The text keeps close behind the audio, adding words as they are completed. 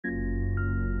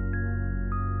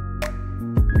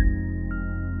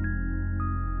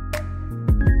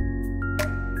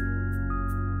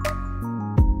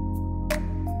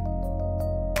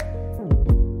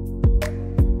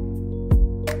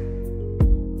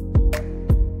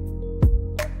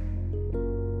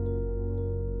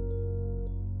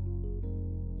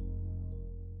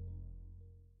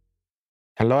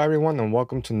Hello everyone and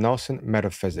welcome to Nelson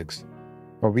Metaphysics,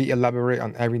 where we elaborate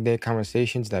on everyday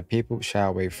conversations that people shy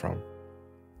away from.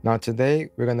 Now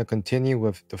today, we're going to continue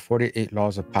with the 48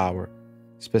 laws of power,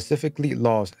 specifically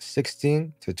laws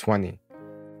 16 to 20.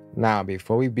 Now,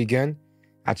 before we begin,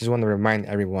 I just want to remind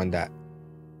everyone that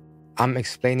I'm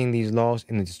explaining these laws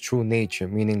in its true nature,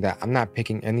 meaning that I'm not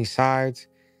picking any sides.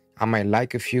 I might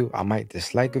like a few, I might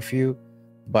dislike a few,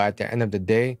 but at the end of the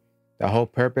day, the whole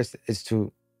purpose is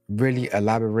to really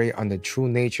elaborate on the true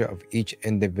nature of each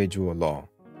individual law.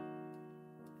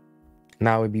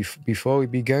 Now, before we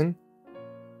begin,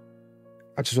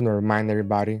 I just want to remind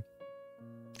everybody,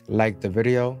 like the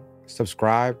video,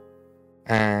 subscribe,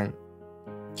 and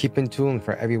keep in tune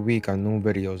for every week on new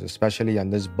videos, especially on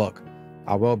this book.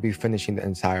 I will be finishing the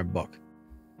entire book.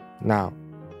 Now,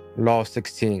 Law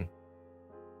 16.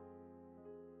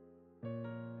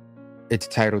 It's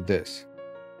titled this: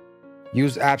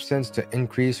 Use absence to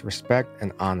increase respect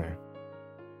and honor.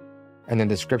 And the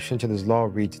description to this law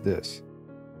reads this: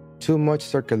 Too much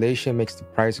circulation makes the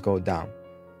price go down.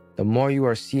 The more you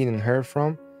are seen and heard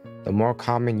from, the more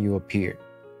common you appear.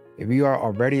 If you are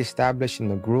already established in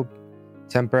the group,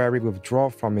 temporary withdrawal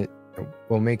from it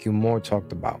will make you more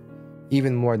talked about,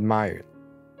 even more admired.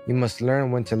 You must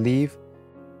learn when to leave,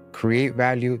 create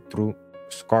value through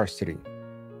scarcity.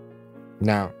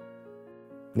 Now,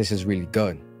 this is really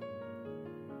good.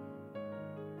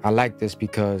 I like this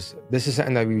because this is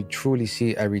something that we truly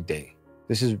see every day.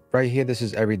 This is right here, this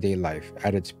is everyday life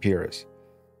at its purest.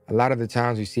 A lot of the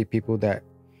times we see people that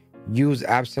use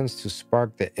absence to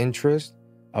spark the interest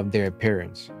of their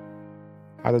appearance.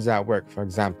 How does that work? For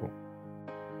example,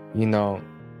 you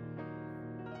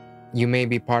may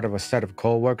be part of a set of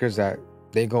co-workers that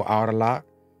they go out a lot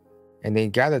and they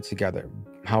gather together.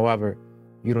 However,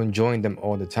 you don't join them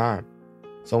all the time.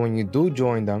 So when you do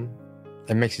join them,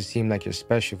 it makes it seem like you're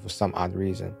special for some odd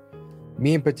reason.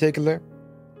 Me in particular,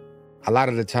 a lot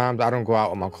of the times I don't go out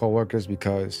with my coworkers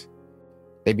because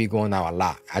they be going out a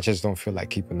lot. I just don't feel like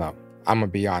keeping up. I'm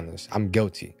gonna be honest, I'm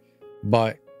guilty.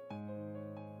 But,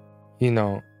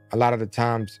 a lot of the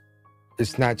times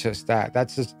it's not just that.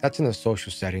 That's in a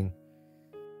social setting.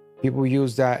 People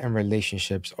use that in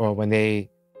relationships or when they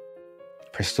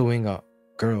pursuing a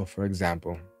girl, for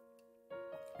example.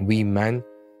 We men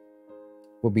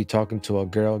will be talking to a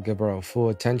girl, give her a full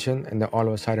attention, and then all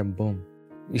of a sudden, boom,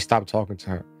 we stop talking to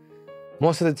her.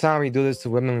 Most of the time we do this to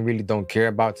women we really don't care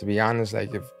about, to be honest.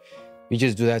 Like if you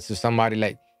just do that to somebody,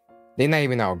 like they're not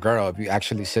even our girl if you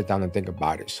actually sit down and think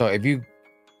about it. So if you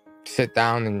sit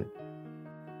down and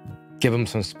give them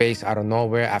some space out of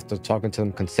nowhere after talking to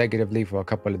them consecutively for a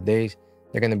couple of days,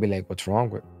 they're gonna be like, what's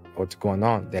going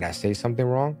on? Did I say something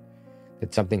wrong?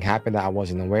 Did something happen that I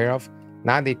wasn't aware of?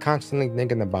 Now they're constantly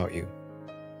thinking about you.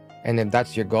 And if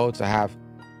that's your goal, to have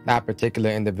that particular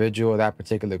individual, that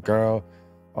particular girl,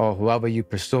 or whoever you're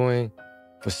pursuing,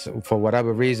 for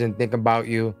whatever reason, think about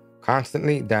you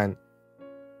constantly, then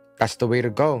that's the way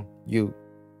to go. You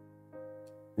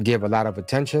give a lot of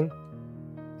attention,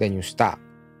 then you stop.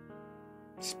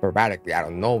 Sporadically, out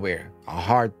of nowhere, a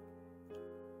hard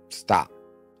stop.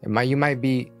 You might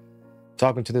be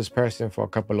talking to this person for a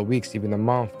couple of weeks, even a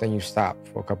month, then you stop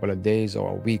for a couple of days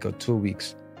or a week or 2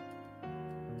 weeks.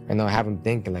 And they'll have them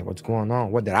thinking like, what's going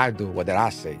on? What did I do? What did I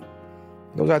say?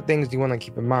 Those are things you want to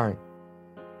keep in mind.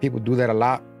 People do that a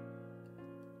lot.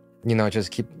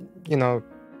 Just keep,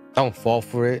 don't fall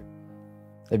for it.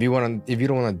 If you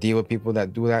don't want to deal with people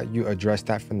that do that, you address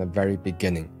that from the very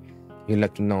beginning. You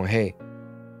let them know, hey,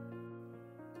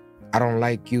 I don't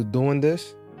like you doing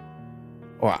this,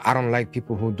 or I don't like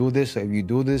people who do this. So if you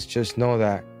do this, just know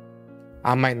that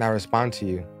I might not respond to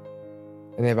you.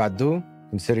 And if I do,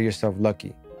 consider yourself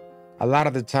lucky. A lot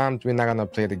of the times, we're not going to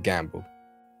play the gamble.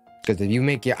 Because if you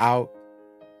make it out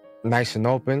nice and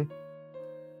open,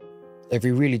 if we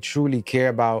really truly care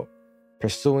about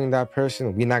pursuing that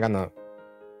person, we're not going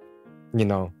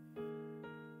to,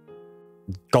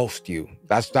 ghost you.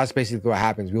 That's basically what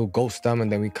happens. We'll ghost them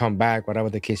and then we come back,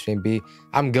 whatever the case may be.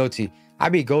 I'm guilty. I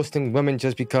be ghosting women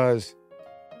just because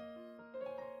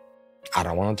I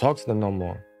don't want to talk to them no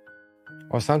more.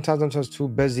 Or sometimes I'm just too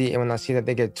busy, and when I see that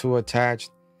they get too attached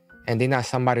and they're not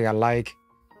somebody I like,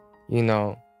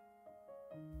 that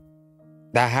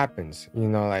happens.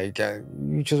 You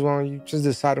just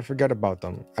decide to forget about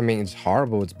them. I mean, it's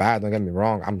horrible, it's bad, don't get me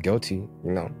wrong, I'm guilty,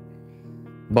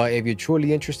 But if you're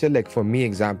truly interested, like for me,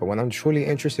 example, when I'm truly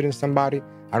interested in somebody,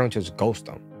 I don't just ghost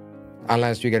them.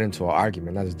 Unless you get into an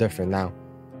argument, that's different now.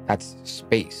 That's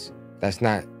space. That's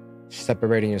not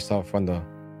separating yourself from the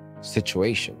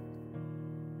situation.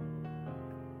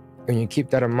 When you keep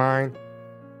that in mind,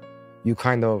 you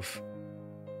kind of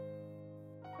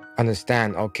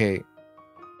understand, okay,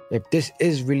 if this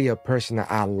is really a person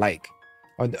that I like,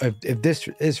 or if this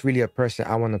is really a person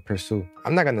I want to pursue,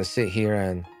 I'm not going to sit here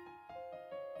and,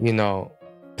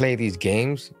 play these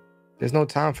games. There's no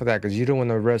time for that because you don't want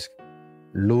to risk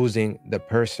losing the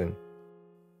person.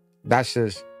 That's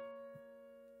just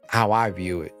how I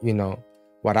view it,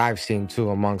 what I've seen too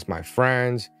amongst my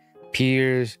friends,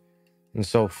 peers, and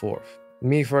so forth.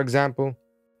 Me, for example,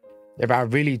 if I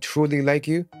really truly like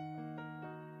you,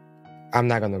 I'm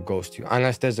not going to ghost you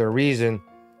unless there's a reason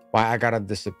why I got to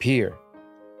disappear.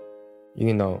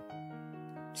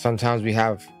 Sometimes we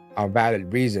have our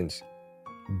valid reasons.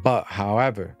 But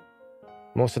however,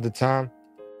 most of the time,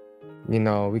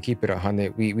 we keep it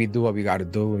 100. We do what we got to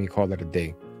do and we call it a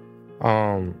day.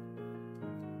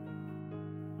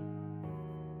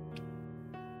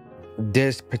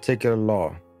 This particular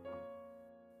law,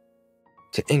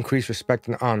 to increase respect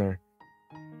and honor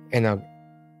in a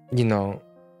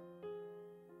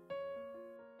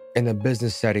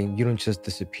business setting, you don't just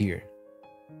disappear.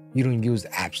 You don't use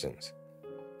absence.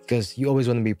 Because you always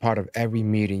want to be part of every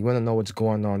meeting. You want to know what's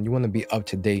going on. You want to be up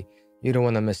to date. You don't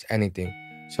want to miss anything.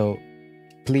 So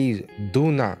please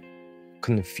do not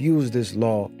confuse this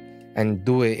law and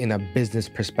do it in a business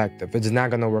perspective. It's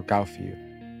not going to work out for you.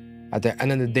 At the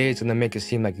end of the day, it's going to make it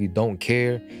seem like you don't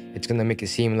care. It's going to make it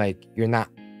seem like you're not,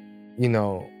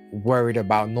 worried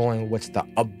about knowing what's the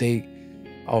update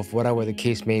of whatever the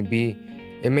case may be.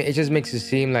 It just makes it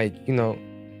seem like,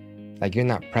 like you're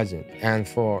not present. And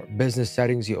for business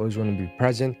settings, you always want to be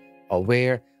present,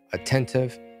 aware,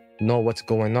 attentive, know what's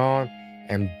going on,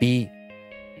 and be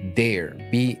there,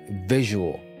 be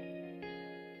visual.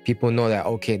 People know that,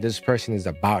 okay, this person is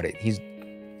about it.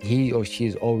 He or she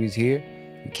is always here.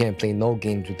 You can't play no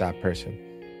games with that person.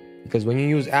 Because when you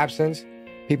use absence,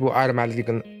 people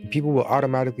will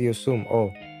automatically assume,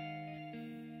 oh,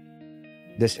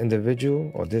 this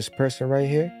individual or this person right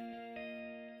here,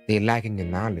 they're lacking in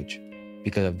knowledge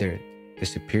because of their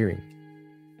disappearing.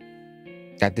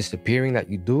 That disappearing that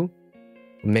you do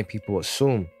will make people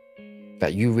assume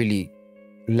that you really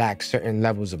lack certain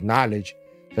levels of knowledge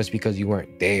just because you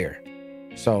weren't there.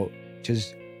 So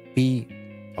just be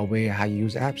aware how you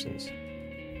use absence.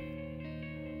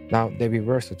 Now, the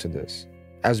reversal to this.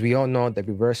 As we all know, the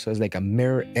reversal is like a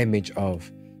mirror image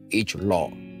of each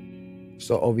law.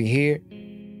 So over here,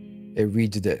 it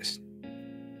reads this.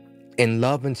 In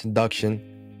love and seduction,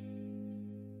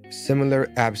 similar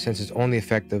absence is only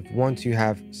effective once you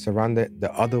have surrounded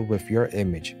the other with your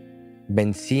image,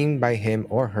 been seen by him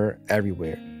or her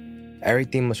everywhere.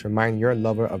 Everything must remind your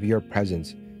lover of your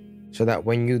presence, so that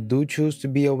when you do choose to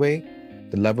be away,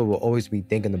 the lover will always be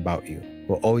thinking about you,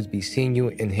 will always be seeing you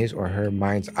in his or her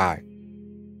mind's eye.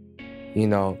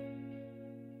 Now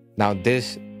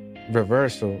this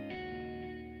reversal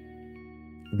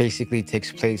basically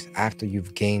takes place after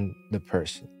you've gained the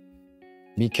person.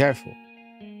 Be careful.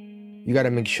 You got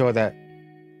to make sure that,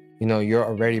 you're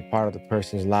already part of the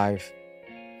person's life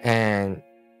and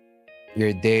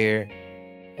you're there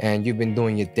and you've been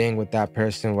doing your thing with that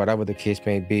person, whatever the case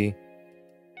may be,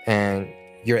 and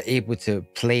you're able to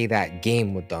play that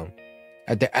game with them.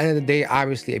 At the end of the day,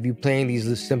 obviously, if you're playing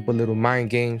these simple little mind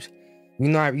games, you're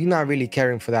not really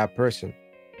caring for that person,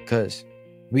 because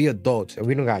we adults and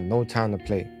we don't got no time to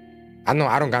play. I know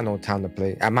I don't got no time to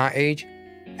play. At my age,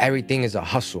 everything is a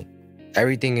hustle.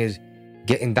 Everything is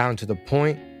getting down to the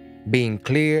point, being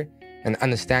clear, and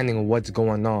understanding what's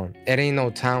going on. It ain't no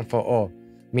time for,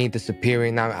 me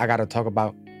disappearing. Now I gotta talk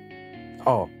about,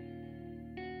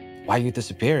 why you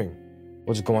disappearing?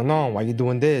 What's going on? Why you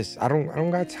doing this? I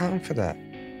don't got time for that.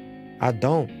 I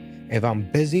don't. If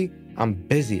I'm busy, I'm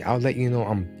busy. I'll let you know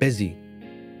I'm busy.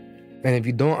 And if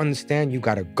you don't understand, you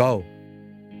gotta go.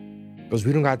 Because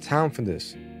we don't got time for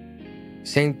this.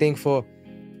 Same thing for,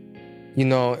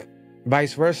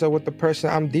 vice versa with the person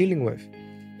I'm dealing with.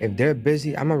 If they're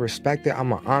busy, I'm gonna respect it, I'm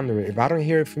gonna honor it. If I don't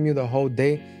hear it from you the whole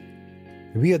day,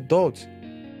 we adults.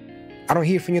 I don't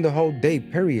hear from you the whole day,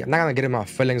 period. I'm not gonna get in my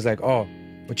feelings like,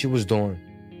 what you was doing?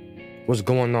 What's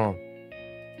going on?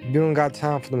 You don't got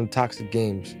time for them toxic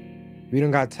games. We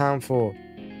don't got time for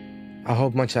a whole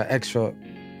bunch of extra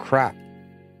crap.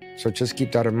 So just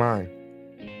keep that in mind.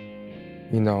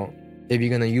 If you're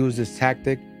gonna use this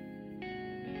tactic,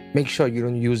 make sure you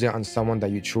don't use it on someone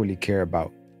that you truly care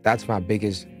about. That's my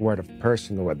biggest word of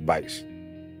personal advice.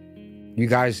 You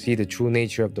guys see the true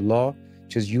nature of the law,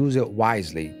 just use it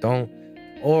wisely.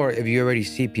 Or if you already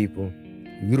see people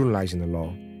utilizing the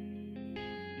law,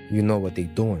 you know what they're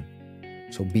doing.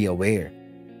 So be aware,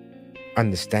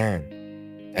 understand,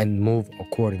 and move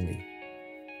accordingly.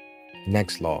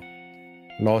 Next law,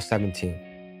 Law 17.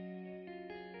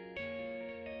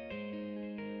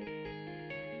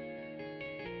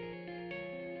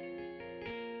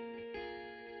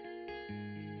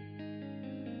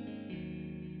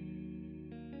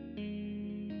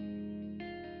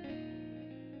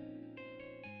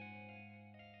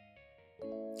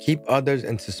 Keep others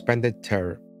in suspended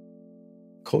terror.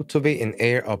 Cultivate an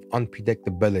air of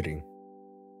unpredictability.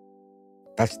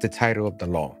 That's the title of the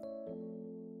law.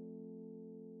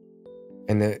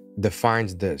 And it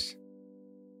defines this.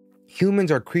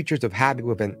 Humans are creatures of habit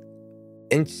with an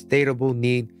insatiable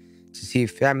need to see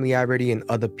familiarity in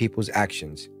other people's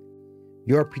actions.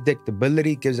 Your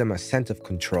predictability gives them a sense of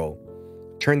control.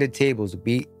 Turn the tables,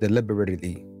 be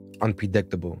deliberately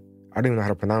unpredictable. I don't even know how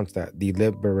to pronounce that.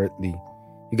 Deliberately.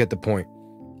 You get the point.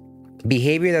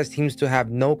 Behavior that seems to have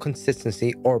no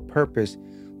consistency or purpose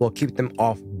will keep them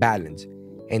off balance,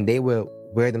 and they will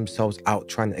wear themselves out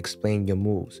trying to explain your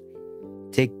moves.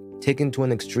 Taken to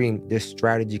an extreme, this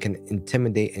strategy can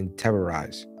intimidate and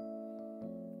terrorize.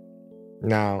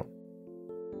 Now,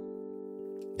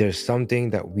 there's something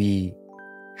that we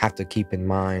have to keep in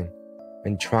mind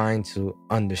when trying to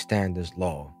understand this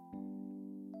law.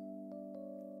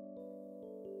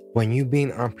 When you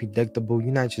being unpredictable,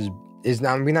 we're not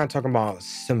talking about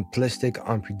simplistic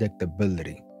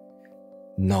unpredictability.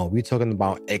 No, we're talking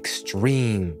about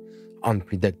extreme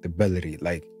unpredictability.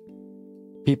 Like,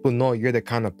 people know you're the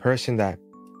kind of person that,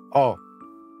 oh,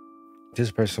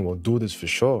 this person will do this for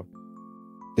sure.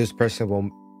 This person will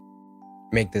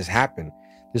make this happen.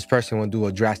 This person will do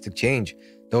a drastic change.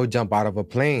 They'll jump out of a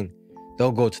plane.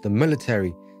 They'll go to the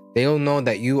military. They'll know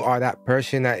that you are that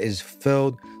person that is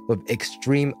filled with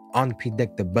extreme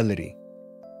unpredictability.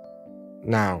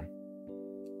 Now,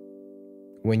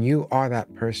 when you are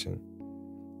that person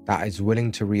that is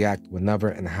willing to react whenever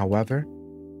and however,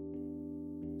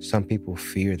 some people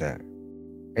fear that.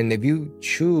 And if you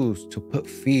choose to put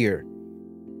fear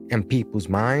in people's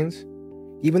minds,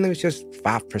 even if it's just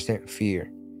 5%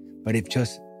 fear, but if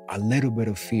just a little bit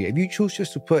of fear, if you choose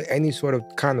just to put any sort of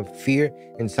kind of fear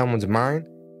in someone's mind,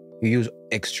 you use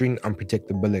extreme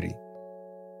unpredictability.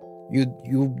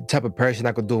 You type of person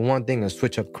that could do one thing and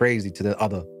switch up crazy to the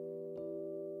other.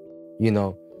 You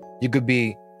know, you could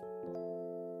be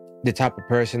the type of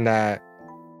person that,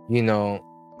 you know,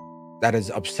 that is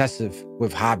obsessive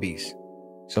with hobbies.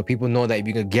 So people know that if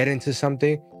you could get into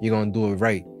something, you're going to do it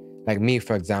right. Like me,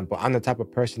 for example, I'm the type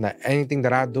of person that anything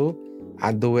that I do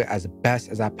it as best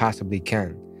as I possibly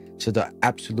can, to the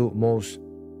absolute most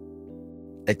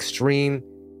extreme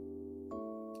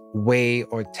way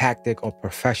or tactic or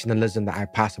professionalism that I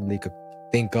possibly could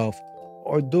think of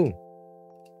or do.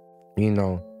 You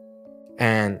know,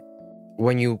 and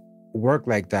when you work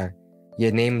like that,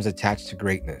 your name is attached to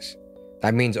greatness.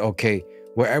 That means, okay,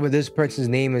 wherever this person's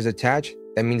name is attached,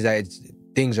 that means that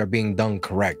things are being done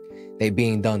correct. They're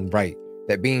being done right.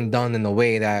 They're being done in a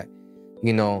way that,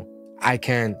 you know, I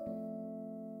can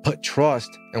put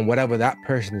trust in whatever that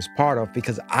person is part of,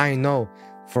 because I know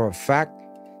for a fact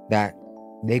that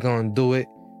they're going to do it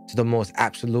to the most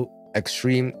absolute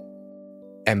extreme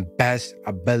and best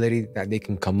ability that they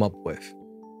can come up with.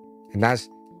 And that's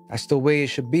the way it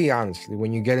should be, honestly,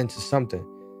 when you get into something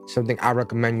I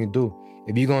recommend you do.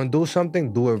 If you're going to do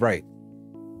something, do it right.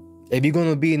 If you're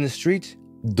going to be in the streets,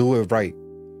 do it right.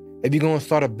 If you're going to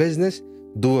start a business,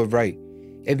 do it right.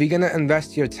 If you're going to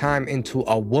invest your time into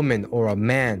a woman or a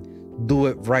man, do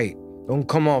it right. Don't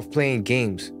come off playing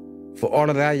games. For all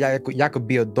of that, y'all could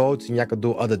be adults and y'all could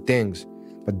do other things,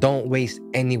 but don't waste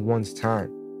anyone's time.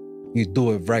 You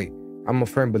do it right. I'm a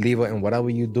firm believer in whatever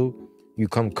you do, you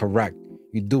come correct.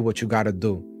 You do what you got to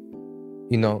do,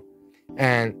 you know?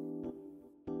 And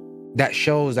that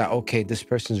shows that, okay, this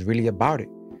person's really about it.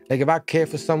 Like, if I care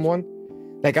for someone,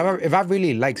 like if I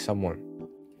really like someone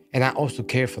and I also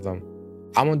care for them,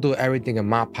 I'm going to do everything in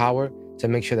my power to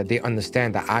make sure that they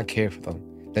understand that I care for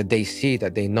them, that they see,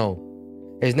 that they know.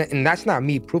 And that's not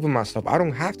me proving myself. I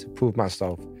don't have to prove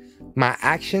myself. My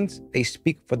actions, they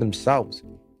speak for themselves.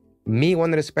 Me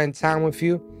wanting to spend time with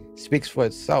you speaks for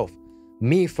itself.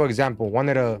 Me, for example,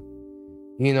 wanting to,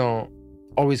 you know,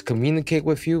 always communicate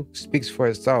with you speaks for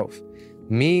itself.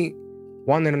 Me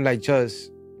wanting to like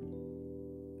just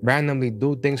randomly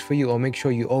do things for you or make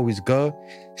sure you always good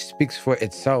speaks for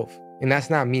itself. And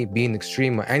that's not me being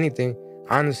extreme or anything.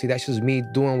 Honestly, that's just me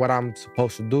doing what I'm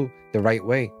supposed to do the right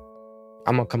way.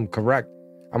 I'm going to come correct.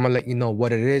 I'm going to let you know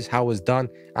what it is, how it's done,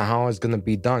 and how it's going to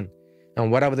be done.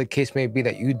 And whatever the case may be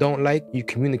that you don't like, you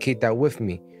communicate that with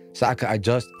me so I can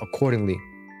adjust accordingly.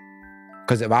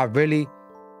 Because if I really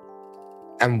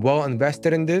am well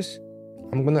invested in this,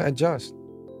 I'm going to adjust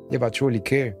if I truly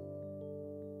care.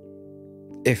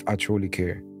 If I truly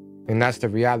care. And that's the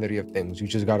reality of things. You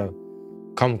just got to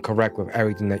come correct with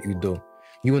everything that you do.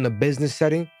 You in a business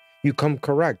setting, you come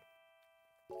correct.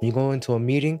 You go into a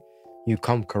meeting, you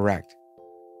come correct.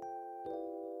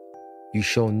 You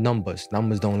show numbers.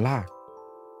 Numbers don't lie.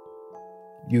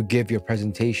 You give your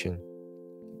presentation.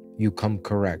 you come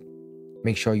correct.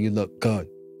 Make sure you look good.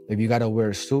 If you gotta wear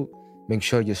a suit, make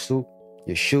sure your suit,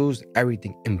 your shoes,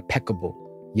 everything impeccable.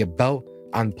 Your belt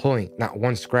on point, not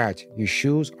one scratch. Your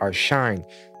shoes are shined.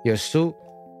 Your suit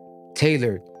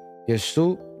tailored. Your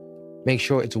suit, make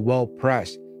sure it's well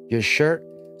pressed. Your shirt,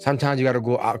 sometimes you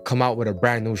gotta come out with a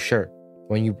brand new shirt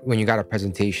when you got a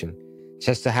presentation,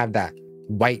 just to have that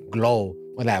white glow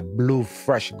or that blue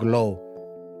fresh glow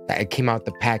that it came out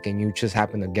the pack and you just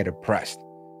happen to get it pressed.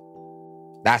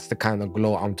 That's the kind of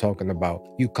glow I'm talking about.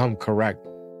 You come correct.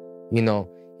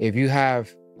 If you have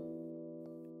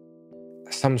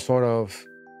some sort of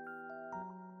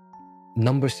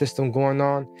number system going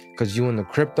on because you in the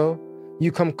crypto,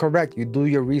 you come correct. You do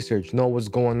your research, know what's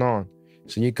going on,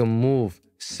 so you can move,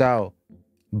 sell,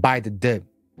 buy the dip,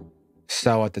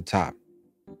 sell at the top.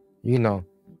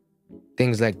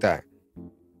 Things like that.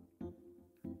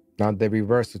 Now the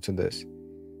reversal to this.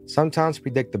 Sometimes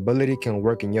predictability can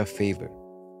work in your favor.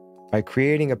 By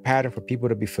creating a pattern for people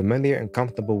to be familiar and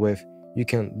comfortable with, you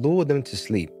can lure them to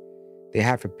sleep. They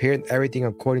have prepared everything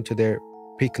according to their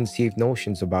preconceived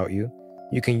notions about you.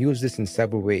 You can use this in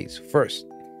several ways. First,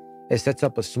 it sets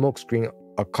up a smokescreen,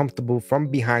 a comfortable from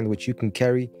behind which you can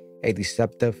carry a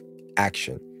deceptive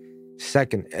action.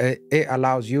 Second, it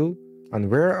allows you, on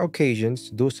rare occasions,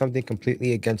 to do something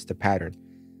completely against the pattern,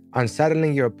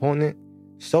 unsettling your opponent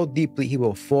so deeply he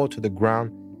will fall to the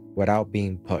ground without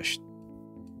being pushed.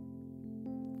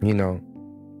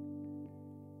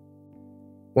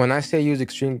 When I say use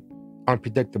extreme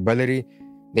unpredictability,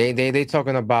 they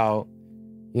talking about,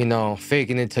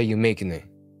 faking it till you making it.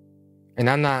 And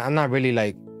I'm not really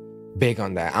like big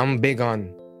on that. I'm big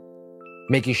on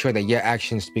making sure that your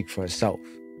actions speak for itself.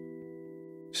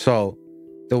 So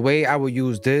the way I would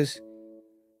use this,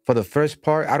 for the first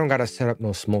part, I don't gotta set up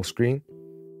no smoke screen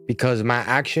because my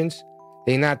actions,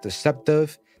 they're not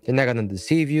deceptive. They're not gonna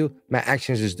deceive you. My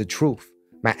actions is the truth.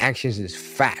 My actions is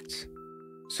facts.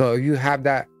 So if you have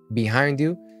that behind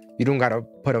you, you don't gotta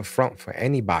put a front for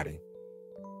anybody.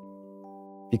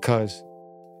 Because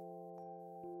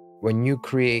when you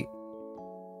create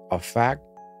a fact,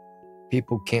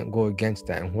 people can't go against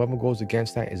that. And whoever goes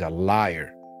against that is a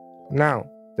liar. Now,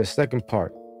 the second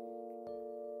part.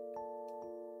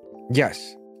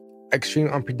 Yes, extreme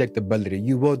unpredictability.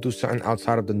 You will do something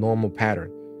outside of the normal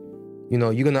pattern.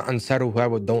 You're gonna unsettle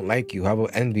whoever don't like you, whoever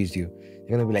envies you.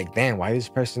 You're gonna be like, damn, why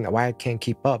I can't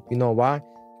keep up? You know why?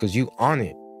 Because you on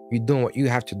it. You're doing what you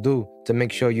have to do to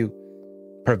make sure you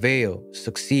prevail,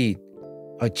 succeed,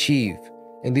 achieve.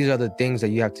 And these are the things that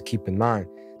you have to keep in mind.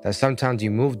 That sometimes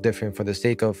you move different for the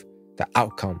sake of the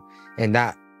outcome. And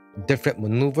that different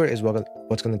maneuver is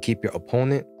what's gonna keep your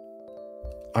opponent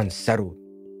unsettled,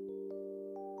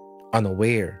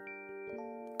 unaware,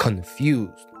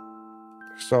 confused.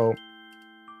 So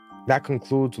that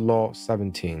concludes Law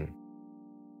 17.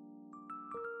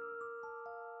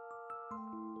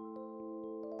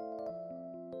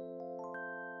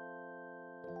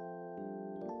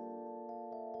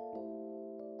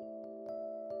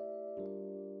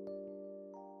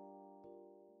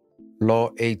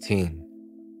 Law 18.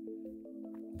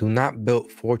 Do not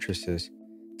build fortresses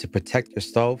to protect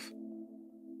yourself.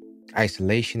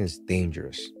 Isolation is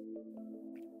dangerous.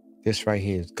 This right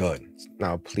here is good.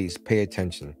 Now, please pay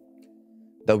attention.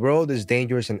 The world is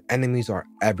dangerous and enemies are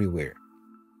everywhere.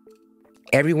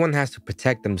 Everyone has to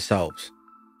protect themselves.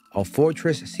 A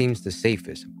fortress seems the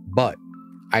safest, but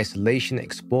isolation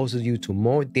exposes you to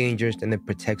more dangers than it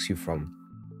protects you from.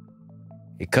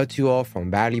 It cuts you off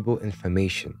from valuable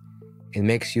information. It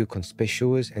makes you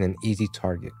conspicuous and an easy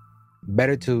target.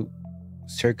 Better to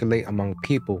circulate among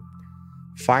people,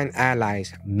 find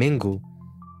allies, mingle.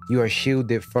 You are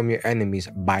shielded from your enemies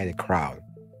by the crowd.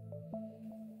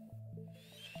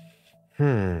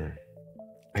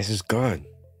 This is good.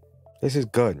 This is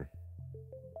good.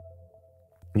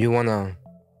 You want to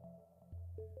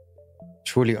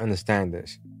truly understand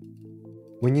this.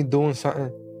 When you're doing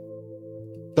something,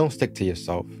 don't stick to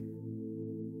yourself.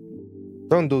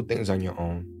 Don't do things on your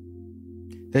own.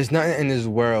 There's nothing in this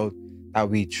world that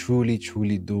we truly,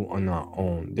 truly do on our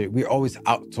own. We're always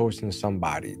outsourcing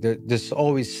somebody. There's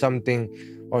always something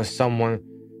or someone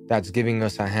that's giving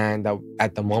us a hand that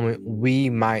at the moment we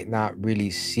might not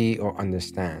really see or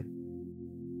understand.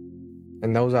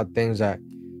 And those are things that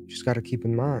you just got to keep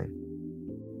in mind.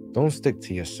 Don't stick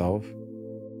to yourself.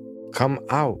 Come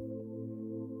out.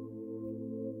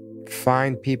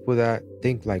 Find people that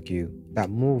think like you, that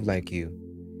move like you,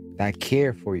 that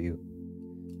care for you.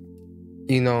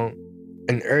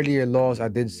 In earlier laws, I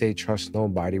did say trust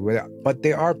nobody, but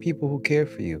there are people who care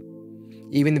for you.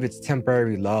 even if it's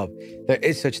temporary love. There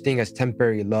is such thing as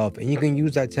temporary love, and you can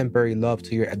use that temporary love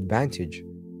to your advantage.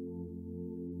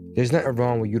 There's nothing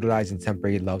wrong with utilizing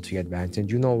temporary love to your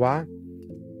advantage. You know why?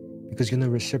 Because you're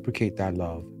gonna reciprocate that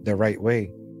love the right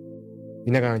way.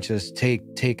 You're not gonna just take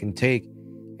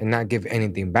and not give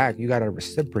anything back. You gotta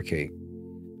reciprocate.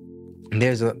 And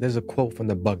there's a quote from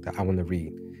the book that I want to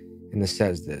read, and it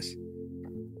says this: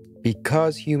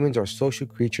 because humans are social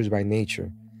creatures by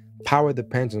nature, power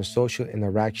depends on social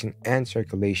interaction and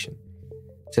circulation.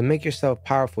 To make yourself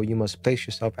powerful, you must place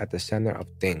yourself at the center of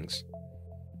things.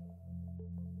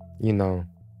 You know,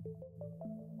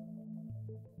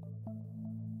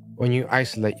 when you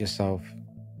isolate yourself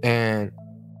and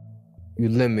you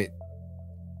limit,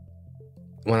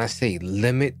 when I say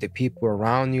limit the people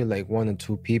around you, like 1 or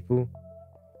 2 people,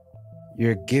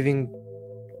 you're giving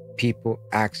people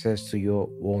access to your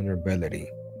vulnerability.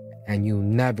 And you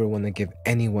never want to give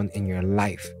anyone in your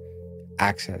life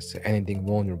access to anything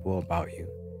vulnerable about you.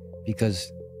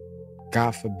 Because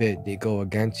God forbid they go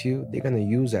against you, they're going to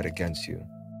use that against you.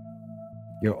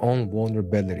 Your own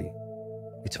vulnerability.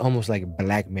 It's almost like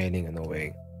blackmailing in a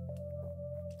way.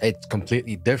 It's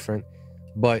completely different,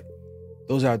 but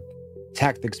those are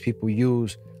tactics people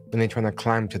use when they're trying to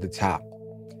climb to the top.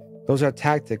 Those are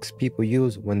tactics people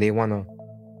use when they want to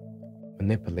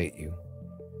manipulate you.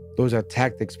 Those are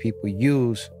tactics people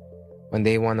use when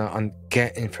they want to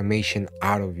get information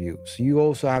out of you. So you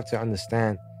also have to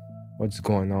understand what's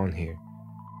going on here.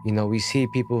 You know, we see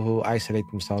people who isolate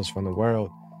themselves from the world.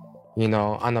 You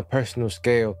know, on a personal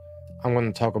scale, I'm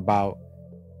going to talk about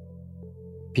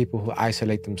people who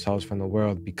isolate themselves from the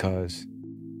world because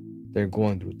they're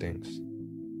going through things.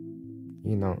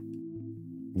 You know,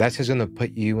 that's just going to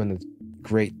put you in a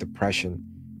great depression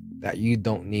that you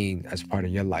don't need as part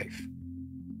of your life.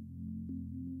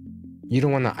 You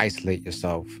don't want to isolate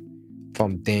yourself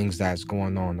from things that's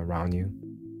going on around you.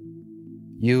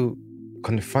 You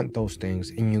confront those things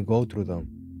and you go through them.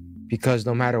 Because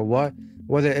no matter what,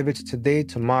 whether if it's today,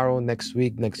 tomorrow, next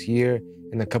week, next year,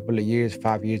 in a couple of years,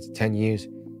 5 years, 10 years,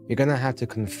 you're going to have to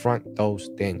confront those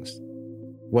things.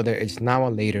 Whether it's now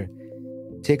or later,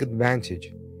 take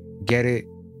advantage. Get it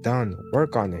done.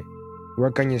 Work on it.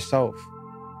 Work on yourself.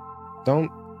 Don't,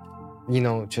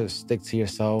 just stick to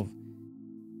yourself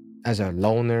as a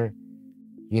loner,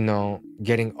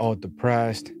 getting all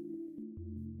depressed.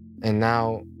 And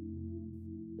now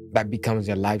that becomes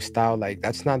your lifestyle. Like,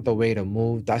 that's not the way to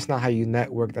move. That's not how you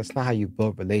network. That's not how you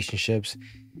build relationships.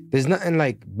 There's nothing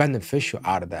like beneficial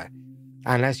out of that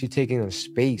unless you're taking a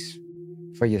space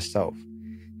for yourself.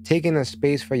 Taking a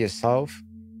space for yourself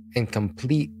and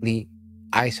completely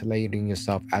isolating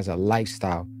yourself as a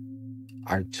lifestyle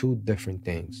are two different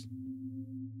things.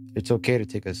 It's okay to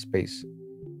take a space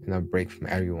and a break from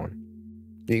everyone.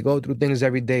 You go through things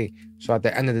every day. So at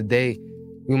the end of the day,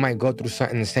 you might go through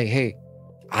something and say, hey,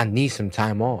 I need some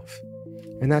time off.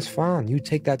 And that's fine. You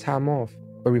take that time off.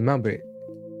 But remember,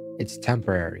 it's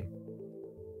temporary.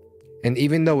 And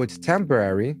even though it's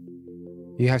temporary,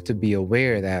 you have to be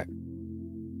aware that,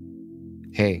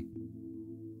 hey,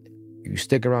 you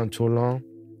stick around too long,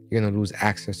 you're going to lose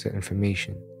access to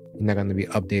information. You're not going to be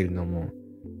updated no more.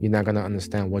 You're not going to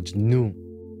understand what's new,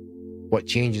 what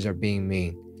changes are being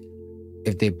made,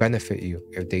 if they benefit you,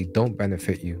 if they don't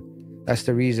benefit you. That's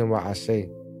the reason why I say,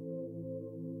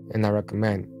 and I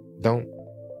recommend, don't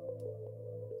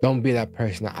be that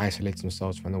person that isolates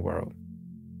themselves from the world.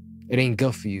 It ain't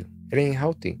good for you. It ain't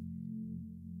healthy.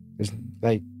 It's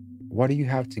like, what do you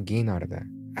have to gain out of that?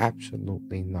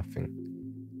 Absolutely nothing.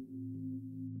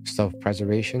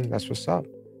 Self-preservation, that's what's up.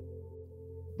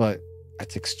 But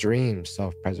that's extreme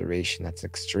self-preservation. That's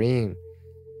extreme,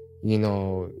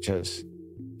 just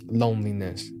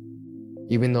loneliness.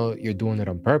 Even though you're doing it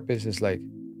on purpose, it's like,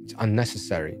 it's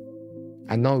unnecessary.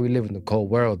 I know we live in a cold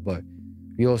world, but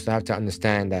we also have to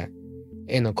understand that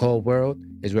in a cold world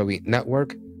is where we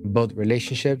network, build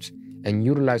relationships, and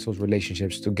utilize those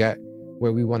relationships to get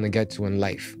where we want to get to in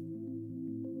life.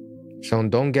 So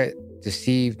don't get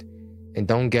deceived and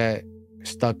don't get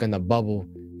stuck in a bubble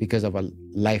because of a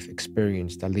life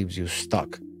experience that leaves you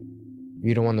stuck.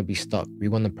 We don't want to be stuck. We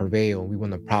want to prevail. We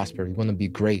want to prosper. We want to be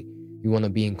great. We want to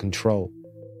be in control.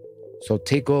 So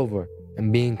take over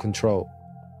and be in control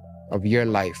of your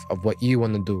life, of what you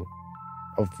want to do,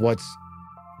 of what's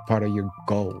part of your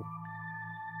goal,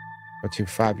 what's your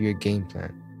 5-year game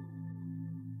plan.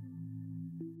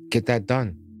 Get that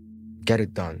done. Get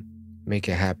it done. Make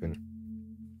it happen.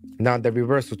 Now, the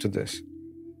reversal to this.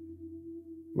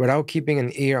 Without keeping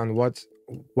an ear on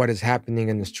what is happening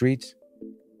in the streets,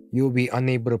 you will be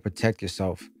unable to protect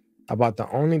yourself. About the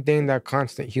only thing that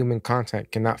constant human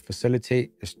contact cannot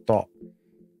facilitate is thought.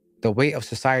 The weight of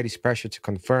society's pressure to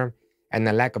conform and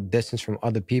the lack of distance from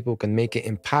other people can make it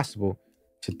impossible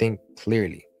to think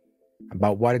clearly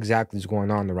about what exactly is going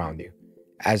on around you.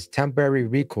 As temporary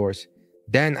recourse,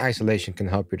 then isolation can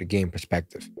help you to gain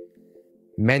perspective.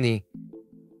 Many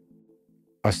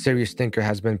a serious thinker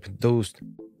has been produced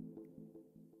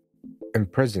in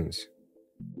prisons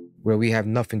where we have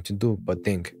nothing to do but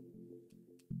think.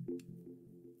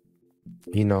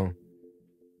 You know,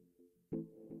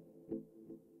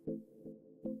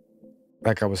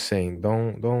 like I was saying,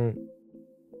 don't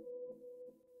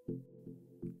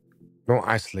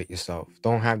isolate yourself.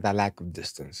 Don't have that lack of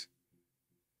distance.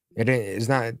 It's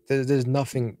not. There's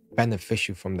nothing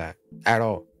beneficial from that at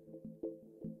all.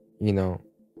 You know,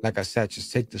 like I said,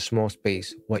 just take the small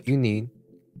space, what you need.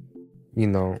 You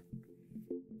know,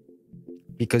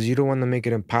 because you don't want to make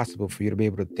it impossible for you to be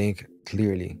able to think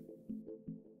clearly.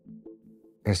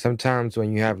 And sometimes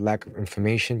when you have lack of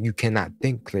information, you cannot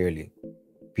think clearly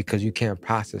because you can't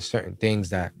process certain things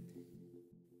that,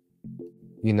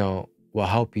 will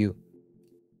help you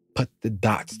put the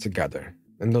dots together.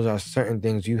 And those are certain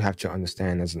things you have to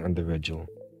understand as an individual.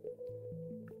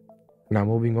 Now,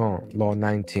 moving on, Law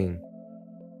 19.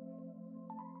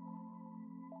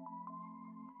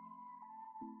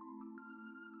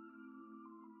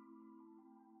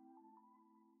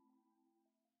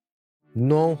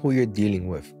 Know who you're dealing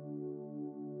with.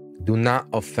 Do not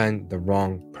offend the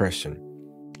wrong person.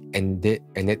 And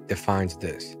it defines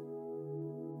this.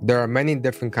 There are many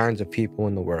different kinds of people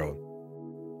in the world.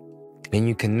 And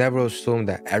you can never assume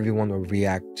that everyone will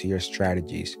react to your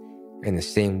strategies in the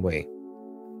same way.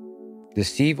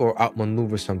 Deceive or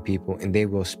outmaneuver some people and they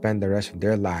will spend the rest of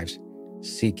their lives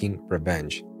seeking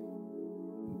revenge.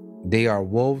 They are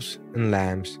wolves in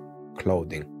lambs'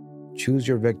 clothing. Choose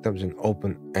your victims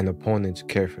and opponents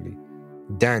carefully.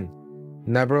 Then,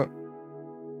 never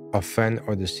offend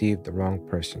or deceive the wrong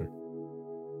person.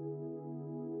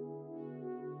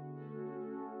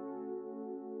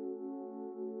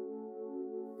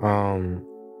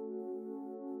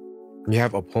 You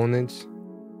have opponents.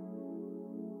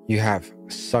 You have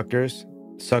suckers.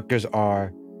 Suckers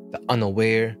are the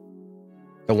unaware,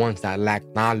 the ones that lack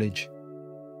knowledge,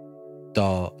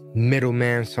 the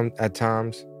middleman at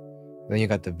times. Then you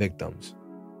got the victims.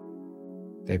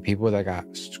 They're people that got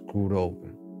screwed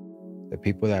over. The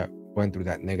people that went through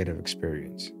that negative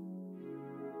experience.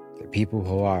 The people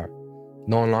who are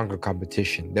no longer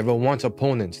competition. They were once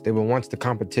opponents. They were once the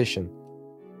competition.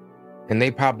 And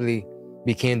they probably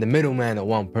became the middleman at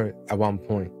one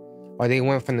point. Or they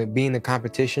went from being the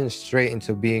competition straight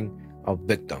into being a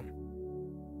victim.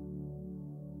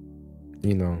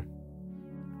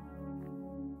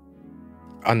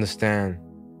 Understand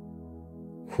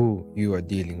who you are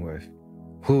dealing with,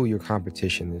 who your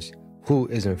competition is, who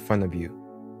is in front of you.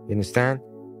 You understand?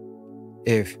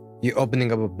 If you're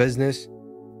opening up a business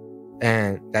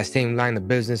and that same line of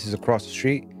business is across the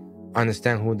street,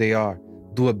 understand who they are.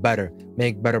 Do it better.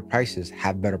 Make better prices.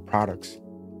 Have better products.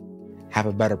 Have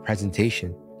a better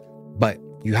presentation. But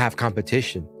you have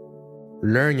competition.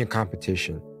 Learn your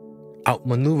competition.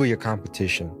 Outmaneuver your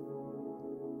competition.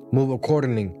 Move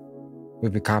accordingly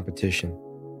with your competition.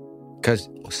 Because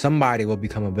somebody will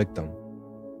become a victim.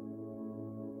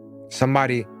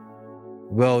 Somebody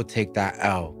will take that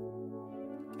L.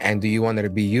 And do you want it to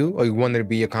be you or you want it to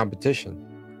be your competition?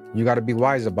 You got to be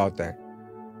wise about that.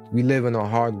 We live in a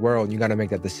hard world. You got to make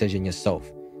that decision yourself.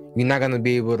 You're not going to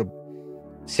be able to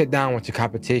sit down with your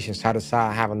competition, side to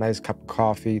side, have a nice cup of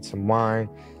coffee, some wine,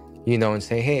 and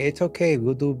say, hey, it's okay.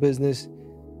 We'll do business.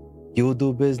 You'll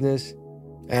do business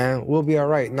and we'll be all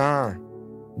right. Nah,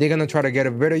 they're going to try to get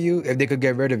rid of you if they could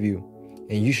get rid of you.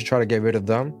 And you should try to get rid of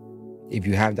them if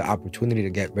you have the opportunity to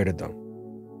get rid of them.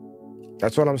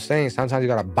 That's what I'm saying. Sometimes you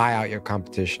got to buy out your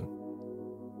competition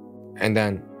and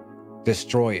then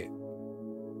destroy it.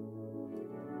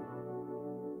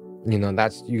 You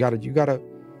gotta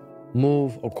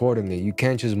move accordingly. You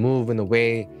can't just move in a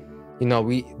way,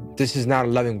 this is not a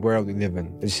loving world we live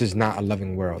in. This is not a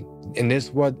loving world. In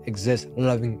this world exists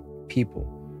loving people.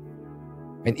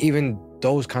 And even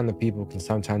those kind of people can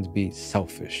sometimes be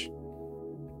selfish.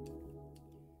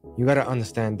 You gotta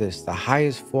understand this. The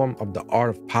highest form of the art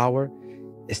of power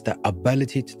is the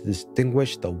ability to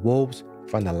distinguish the wolves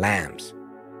from the lambs,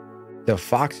 the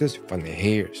foxes from the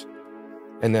hares,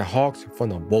 and the hawks from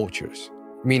the vultures.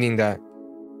 Meaning that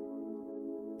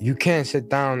you can't sit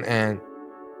down and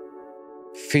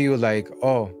feel like,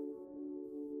 I'm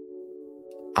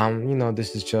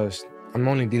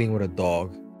only dealing with a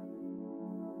dog.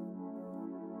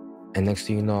 And next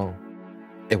thing you know,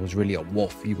 it was really a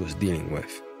wolf you was dealing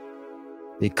with.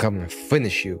 They come and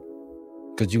finish you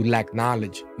because you lack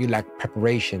knowledge, you lack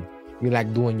preparation, you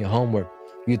lack doing your homework.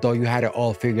 You thought you had it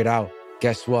all figured out.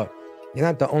 Guess what? You're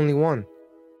not the only one.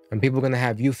 And people are going to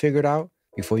have you figured out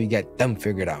before you get them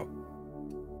figured out.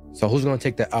 So who's going to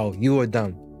take the L? You or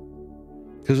them?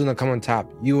 Who's going to come on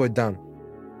top? You or them?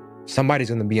 Somebody's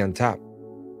going to be on top.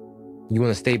 You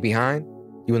want to stay behind?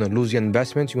 You want to lose your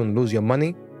investments? You want to lose your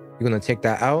money? You're going to take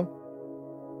that L?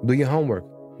 Do your homework.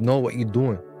 Know what you're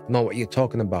doing. Know what you're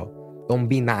talking about. Don't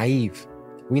be naive.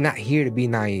 We're not here to be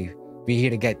naive. We're here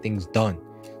to get things done.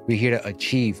 We're here to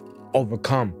achieve,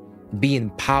 overcome, be in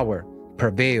power,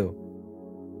 prevail.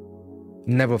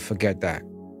 Never forget that.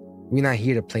 We're not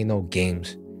here to play no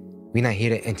games. We're not here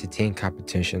to entertain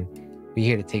competition. We're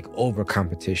here to take over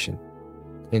competition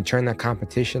and turn that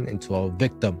competition into a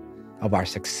victim of our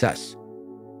success.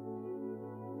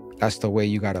 That's the way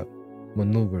you gotta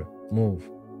maneuver, move,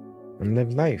 and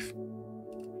live life.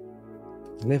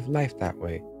 Live life that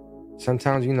way.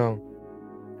 Sometimes, you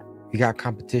got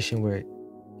competition where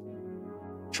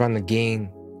trying to gain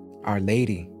our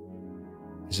lady.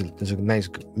 There's a nice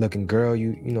looking girl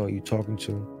you talking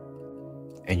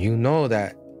to. And you know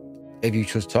that if you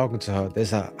just talking to her,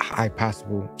 there's a high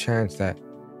possible chance that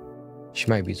she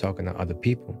might be talking to other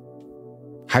people.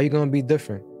 How you gonna be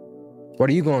different? What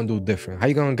are you gonna do different? How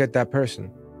you gonna get that person?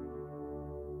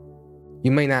 You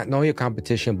may not know your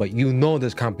competition, but you know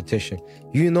there's competition.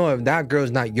 You know if that girl's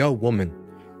not your woman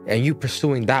and you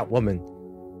pursuing that woman,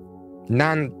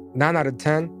 9 out of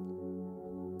 10,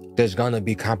 there's gonna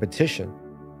be competition.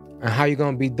 And how you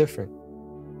gonna be different?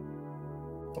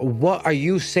 What are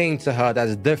you saying to her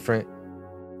that's different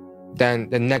than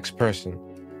the next person?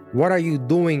 What are you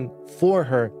doing for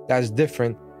her that's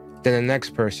different than the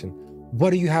next person?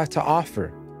 What do you have to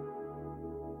offer?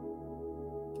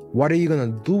 What are you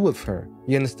gonna do with her?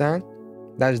 You understand?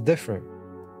 That's different.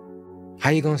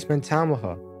 How you gonna spend time with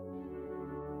her?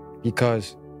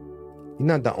 Because you're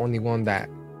not the only one that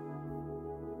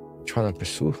trying to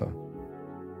pursue her.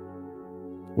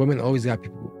 Women always got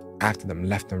people after them,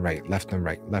 left and right, left and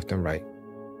right, left and right.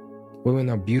 Women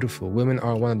are beautiful. Women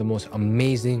are one of the most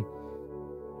amazing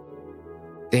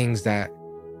things that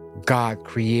God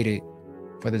created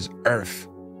for this earth.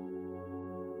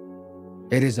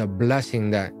 It is a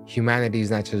blessing that humanity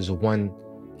is not just one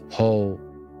whole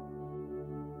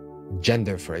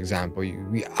gender, for example.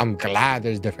 I'm glad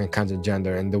there's different kinds of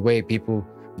gender and the way people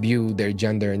view their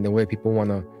gender and the way people want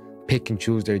to pick and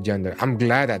choose their gender. I'm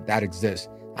glad that exists.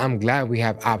 I'm glad we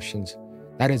have options.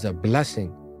 That is a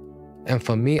blessing. And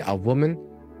for me, a woman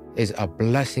is a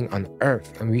blessing on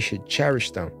earth, and we should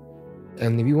cherish them.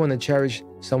 And if you want to cherish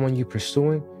someone you're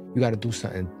pursuing, you got to do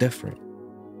something different.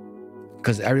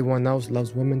 Because everyone else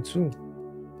loves women too.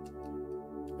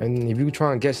 And if you're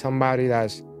trying to get somebody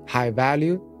that's high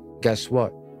value, guess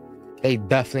what? They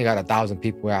definitely got 1,000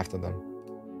 people after them.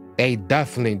 They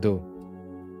definitely do.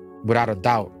 Without a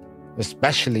doubt.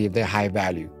 Especially if they're high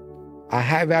value. A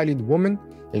high valued woman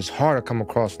is hard to come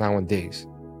across nowadays.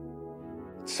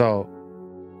 So,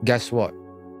 guess what?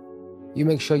 You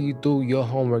make sure you do your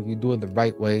homework, you do it the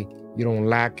right way. You don't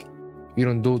lack. You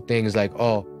don't do things like,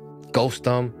 ghost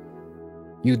them.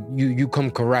 You come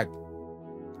correct.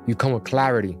 You come with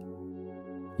clarity.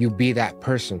 You be that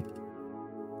person.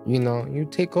 You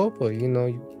take over, and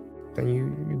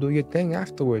you do your thing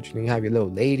afterwards. You have your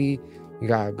little lady. You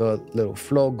got a good little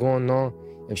flow going on.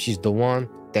 If she's the one,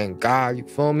 thank God, you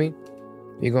feel me?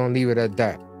 You're going to leave it at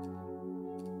that.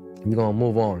 You're going to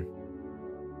move on.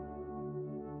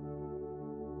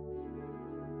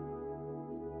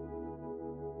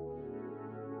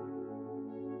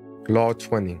 Law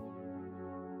 20.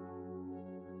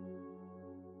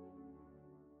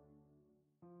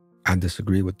 I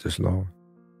disagree with this law.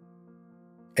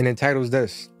 It entitles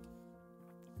this: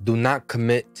 do not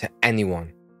commit to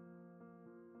anyone.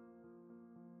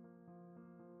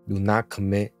 Do not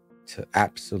commit to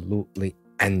absolutely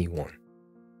anyone.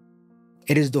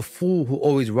 It is the fool who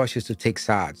always rushes to take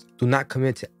sides. Do not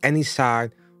commit to any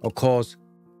side or cause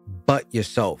but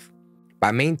yourself.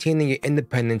 By maintaining your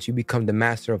independence, you become the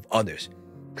master of others.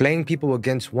 Playing people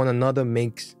against one another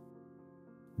makes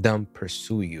them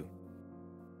pursue you.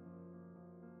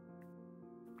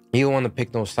 You don't want to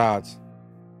pick no sides.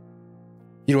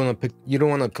 You don't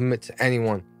want to commit to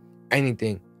anyone,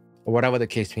 anything, or whatever the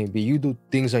case may be. You do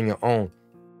things on your own.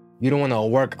 You don't want to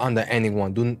work under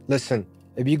anyone. Listen,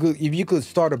 if you could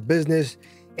start a business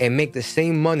and make the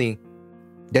same money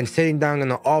than sitting down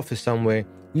in an office somewhere,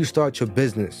 you start your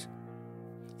business.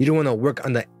 You don't want to work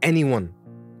under anyone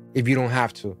if you don't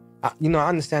have to. I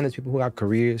understand there's people who have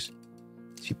careers.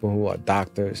 There's people who are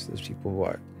doctors. There's people who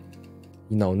are,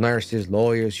 nurses,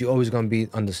 lawyers. You're always going to be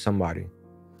under somebody.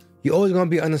 You're always going to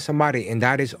be under somebody, and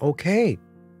that is okay.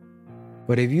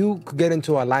 But if you could get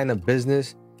into a line of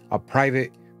business, a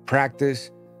private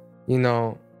practice,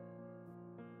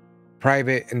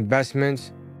 private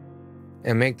investments,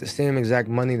 and make the same exact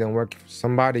money than working for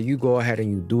somebody, you go ahead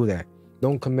and you do that.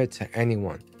 Don't commit to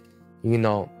anyone.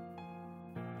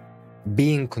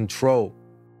 Be in control.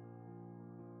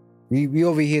 We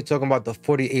over here talking about the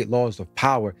 48 laws of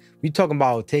power. We talking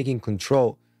about taking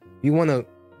control. We want to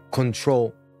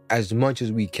control as much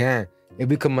as we can. If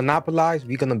we can monopolize,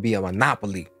 we're going to be a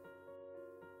monopoly.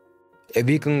 If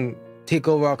we can take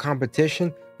over our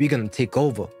competition, we're going to take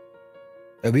over.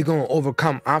 If we're going to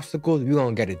overcome obstacles, we're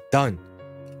going to get it done.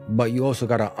 But you also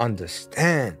got to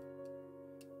understand,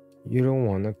 you don't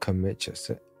want to commit just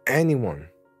to anyone.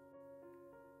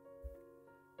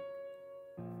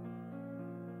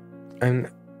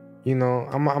 And,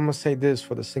 I'm going to say this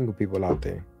for the single people out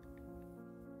there.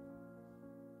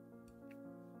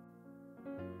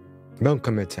 Don't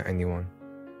commit to anyone.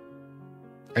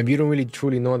 If you don't really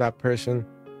truly know that person,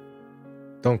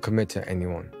 don't commit to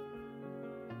anyone.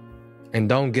 And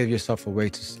don't give yourself away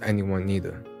to anyone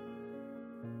either.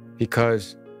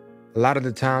 Because a lot of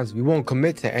the times we won't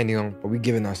commit to anyone, but we're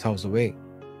giving ourselves away.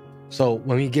 So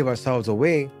when we give ourselves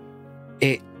away,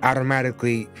 it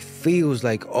automatically feels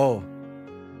like,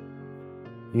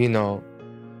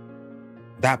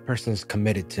 that person's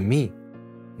committed to me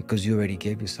because you already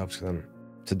gave yourself to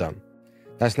them.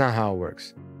 That's not how it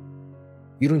works.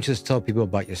 You don't just tell people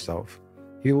about yourself.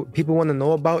 People want to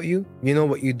know about you. You know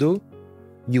what you do?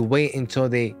 You wait until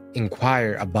they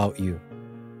inquire about you.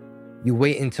 You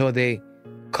wait until they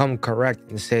come correct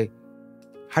and say,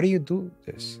 how do you do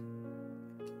this?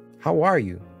 How are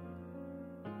you?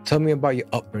 Tell me about your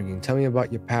upbringing. Tell me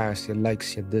about your past, your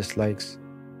likes, your dislikes,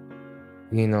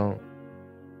 your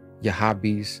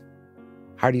hobbies.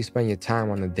 How do you spend your time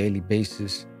on a daily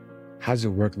basis? How's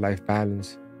your work-life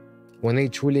balance? When they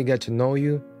truly get to know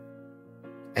you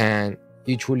and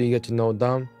you truly get to know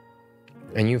them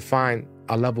and you find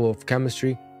a level of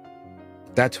chemistry,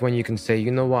 that's when you can say, you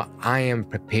know what? I am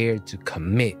prepared to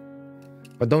commit.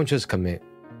 But don't just commit.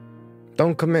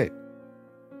 Don't commit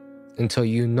until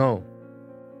you know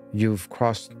you've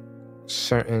crossed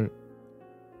certain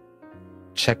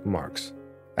check marks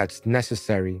that's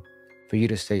necessary for you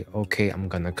to say, okay, I'm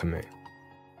gonna commit.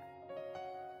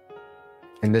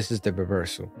 And this is the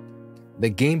reversal. The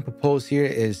game proposed here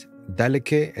is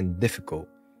delicate and difficult.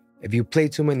 If you play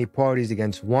too many parties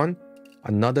against one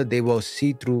another, they will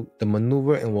see through the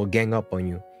maneuver and will gang up on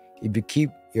you. If you keep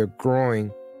your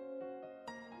growing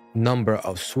number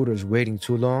of suitors waiting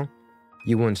too long,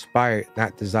 you will inspire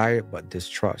not desire, but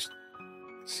distrust.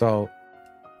 So,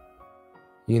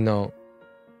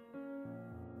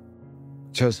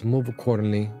 just move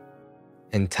accordingly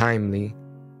and timely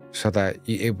so that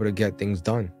you're able to get things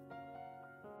done.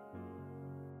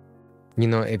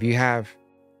 If you have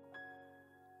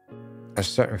a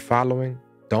certain following,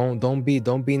 don't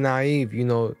be naive.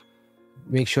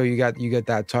 Make sure you get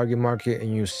that target market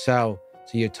and you sell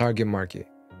to your target market,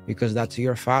 because that's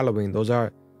your following. Those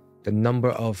are the number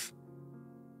of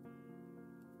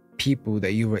people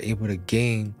that you were able to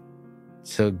gain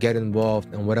to get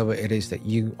involved in whatever it is that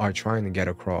you are trying to get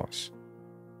across.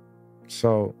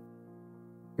 So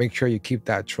make sure you keep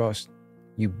that trust.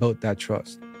 You built that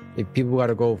trust. If people got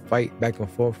to go fight back and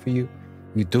forth for you,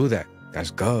 you do that.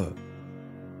 That's good.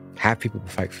 Have people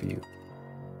fight for you.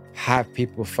 Have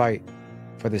people fight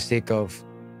for the sake of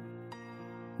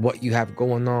what you have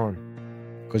going on.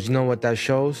 Because you know what that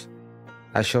shows?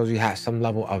 That shows you have some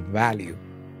level of value,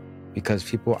 because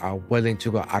people are willing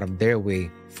to go out of their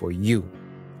way for you.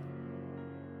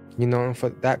 And for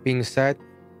that being said,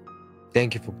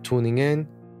 thank you for tuning in.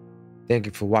 Thank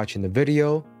you for watching the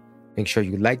video. Make sure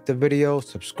you like the video,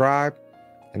 subscribe,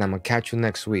 and I'm going to catch you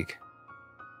next week.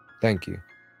 Thank you.